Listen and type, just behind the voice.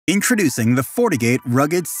Introducing the FortiGate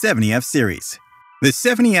Rugged 70F series. The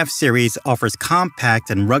 70F series offers compact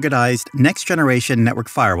and ruggedized next-generation network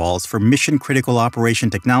firewalls for mission-critical operation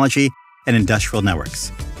technology and industrial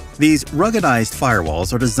networks. These ruggedized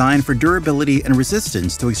firewalls are designed for durability and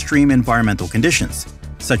resistance to extreme environmental conditions,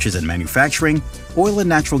 such as in manufacturing, oil and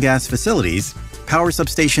natural gas facilities, power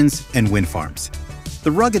substations, and wind farms.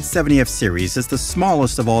 The Rugged 70F series is the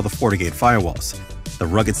smallest of all the FortiGate firewalls. The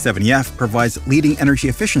Rugged 70F provides leading energy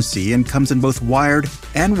efficiency and comes in both wired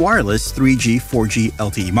and wireless 3G, 4G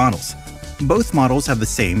LTE models. Both models have the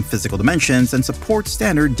same physical dimensions and support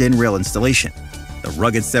standard DIN rail installation. The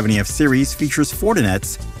Rugged 70F series features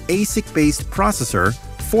Fortinet's ASIC-based processor,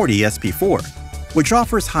 FortiSP4, which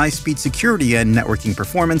offers high-speed security and networking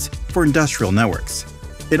performance for industrial networks.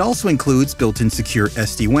 It also includes built-in secure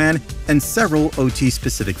SD-WAN and several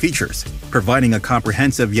OT-specific features, providing a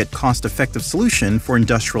comprehensive yet cost-effective solution for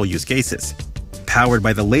industrial use cases. Powered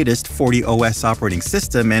by the latest FortiOS operating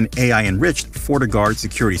system and AI-enriched FortiGuard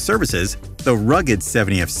security services, the Rugged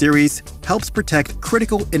 70F series helps protect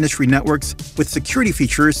critical industry networks with security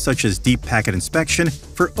features such as deep packet inspection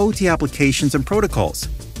for OT applications and protocols,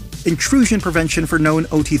 intrusion prevention for known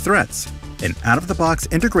OT threats, and out-of-the-box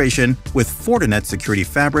integration with Fortinet Security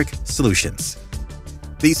Fabric solutions.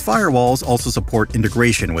 These firewalls also support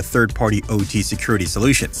integration with third-party OT security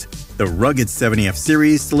solutions. The Rugged 70F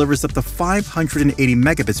series delivers up to 580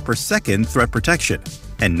 megabits per second threat protection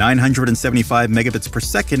and 975 megabits per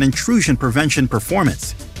second intrusion prevention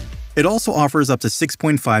performance. It also offers up to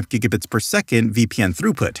 6.5 gigabits per second VPN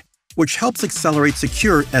throughput, which helps accelerate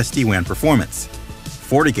secure SD-WAN performance.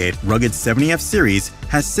 FortiGate Rugged 70F series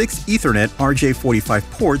has 6 Ethernet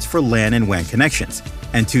RJ45 ports for LAN and WAN connections,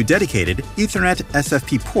 and 2 dedicated Ethernet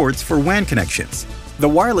SFP ports for WAN connections. The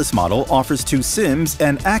wireless model offers 2 SIMs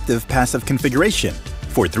and active-passive configuration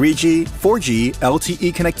for 3G, 4G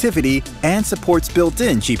LTE connectivity and supports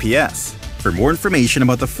built-in GPS. For more information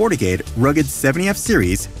about the FortiGate Rugged 70F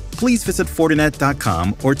series, please visit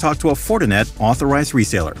Fortinet.com or talk to a Fortinet authorized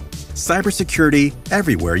reseller. Cybersecurity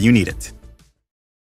everywhere you need it.